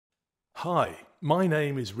Hi, my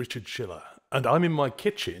name is Richard Schiller, and I'm in my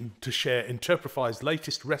kitchen to share Interprefy's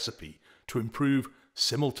latest recipe to improve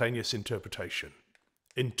simultaneous interpretation.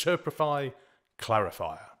 Interprefy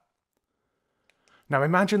Clarifier. Now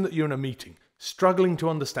imagine that you're in a meeting, struggling to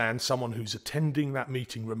understand someone who's attending that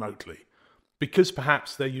meeting remotely, because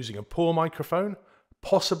perhaps they're using a poor microphone,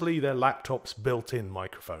 possibly their laptop's built-in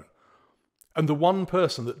microphone. And the one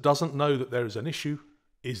person that doesn't know that there is an issue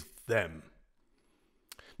is them.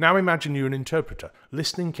 Now imagine you're an interpreter,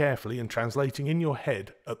 listening carefully and translating in your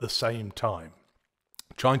head at the same time,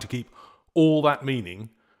 trying to keep all that meaning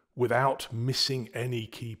without missing any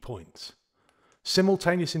key points.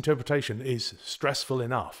 Simultaneous interpretation is stressful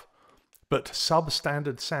enough, but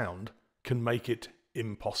substandard sound can make it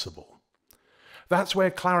impossible. That's where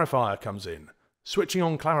Clarifier comes in. Switching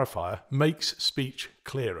on Clarifier makes speech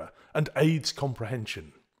clearer and aids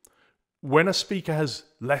comprehension. When a speaker has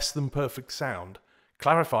less than perfect sound,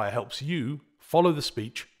 Clarifier helps you follow the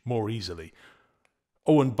speech more easily.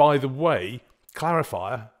 Oh, and by the way,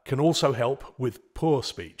 Clarifier can also help with poor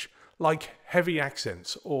speech, like heavy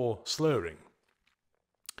accents or slurring.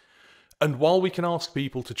 And while we can ask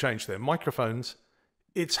people to change their microphones,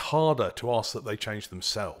 it's harder to ask that they change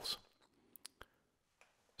themselves.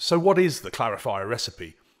 So what is the Clarifier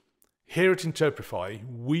recipe? Here at Interprefy,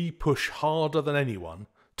 we push harder than anyone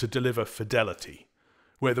to deliver fidelity,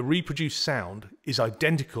 where the reproduced sound is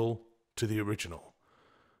identical to the original.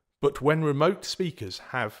 But when remote speakers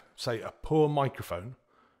have, say, a poor microphone,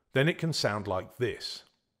 then it can sound like this.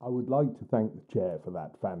 I would like to thank the chair for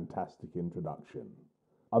that fantastic introduction.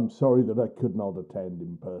 I'm sorry that I could not attend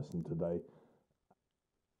in person today.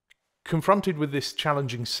 Confronted with this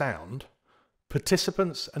challenging sound,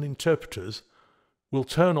 participants and interpreters will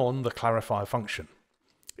turn on the Clarifier function.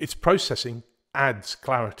 Its processing adds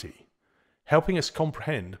clarity, helping us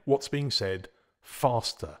comprehend what's being said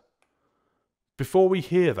faster. Before we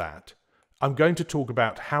hear that, I'm going to talk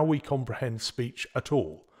about how we comprehend speech at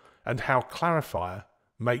all and how Clarifier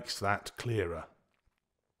makes that clearer.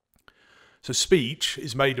 So speech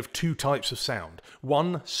is made of two types of sound.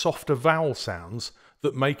 One, softer vowel sounds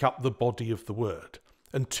that make up the body of the word,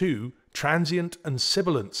 and two, transient and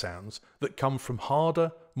sibilant sounds that come from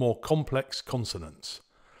harder, more complex consonants.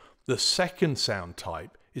 The second sound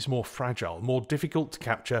type is more fragile, more difficult to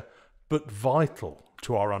capture, but vital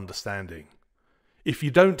to our understanding. If you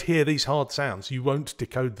don't hear these hard sounds, you won't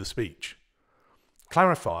decode the speech.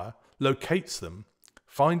 Clarifier locates them,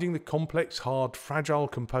 finding the complex, hard, fragile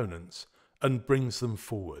components, and brings them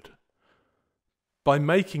forward. By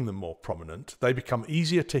making them more prominent, they become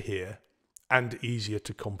easier to hear and easier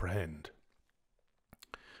to comprehend.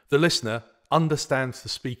 The listener understands the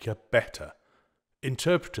speaker better.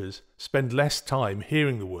 Interpreters spend less time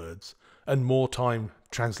hearing the words and more time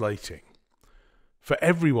translating. For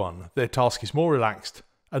everyone, their task is more relaxed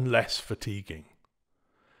and less fatiguing.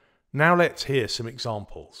 Now let's hear some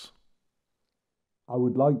examples. I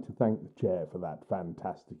would like to thank the chair for that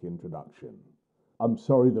fantastic introduction. I'm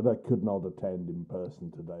sorry that I could not attend in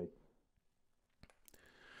person today.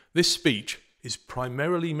 This speech is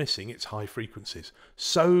primarily missing its high frequencies,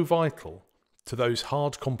 so vital to those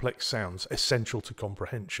hard, complex sounds essential to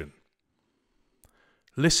comprehension.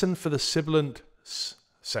 Listen for the sibilant s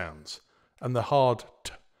sounds and the hard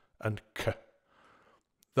t and k.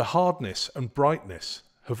 The hardness and brightness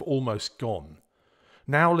have almost gone.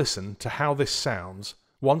 Now listen to how this sounds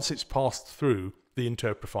once it's passed through the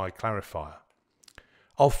Interprefy Clarifier.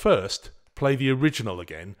 I'll first play the original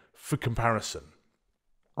again for comparison.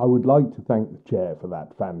 I would like to thank the chair for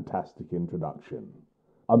that fantastic introduction.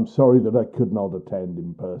 I'm sorry that I could not attend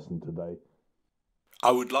in person today.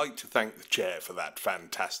 I would like to thank the chair for that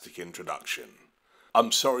fantastic introduction.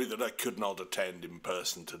 I'm sorry that I could not attend in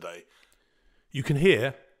person today. You can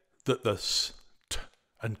hear that the s, t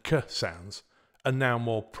and k sounds are now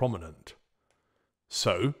more prominent.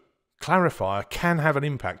 So, Clarifier can have an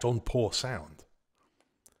impact on poor sound.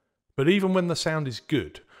 But even when the sound is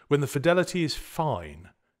good, when the fidelity is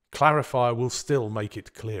fine, Clarifier will still make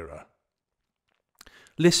it clearer.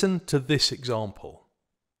 Listen to this example.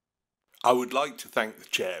 I would like to thank the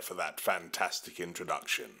chair for that fantastic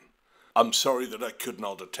introduction. I'm sorry that I could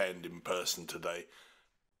not attend in person today.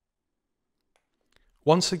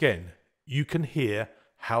 Once again, you can hear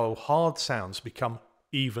how hard sounds become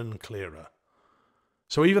even clearer.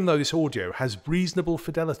 So even though this audio has reasonable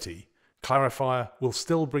fidelity, Clarifier will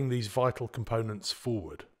still bring these vital components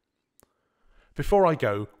forward. Before I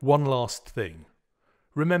go, one last thing.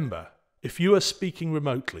 Remember, if you are speaking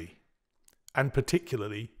remotely, and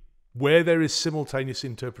particularly where there is simultaneous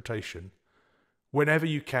interpretation, whenever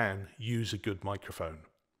you can, use a good microphone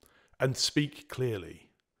and speak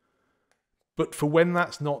clearly. But for when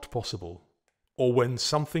that's not possible, or when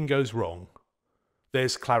something goes wrong,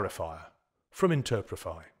 there's Clarifier from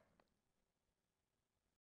Interprefy.